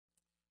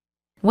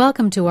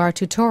Welcome to our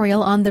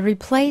tutorial on the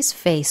Replace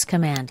Face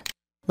command.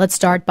 Let's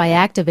start by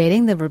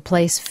activating the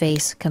Replace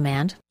Face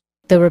command.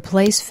 The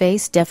Replace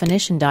Face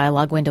definition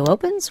dialog window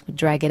opens. We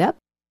drag it up.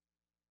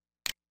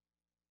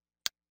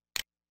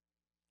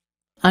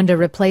 Under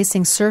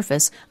Replacing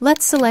Surface,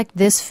 let's select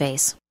this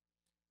face.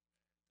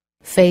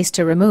 Face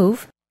to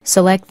remove,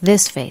 select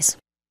this face.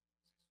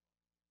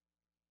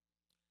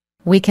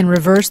 We can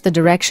reverse the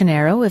direction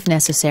arrow if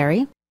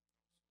necessary.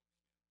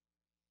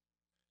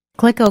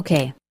 Click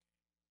OK.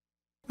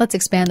 Let's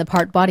expand the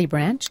Part Body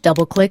branch.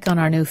 Double-click on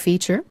our new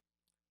feature.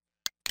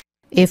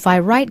 If I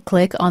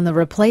right-click on the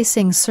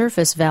Replacing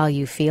Surface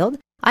Value field,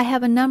 I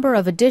have a number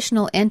of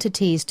additional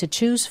entities to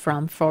choose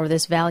from for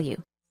this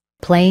value.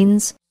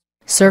 Planes,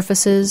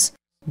 surfaces,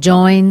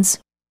 joins,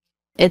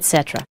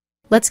 etc.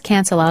 Let's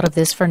cancel out of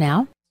this for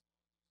now.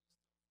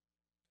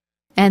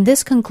 And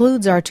this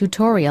concludes our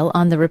tutorial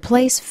on the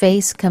Replace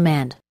Face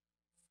command.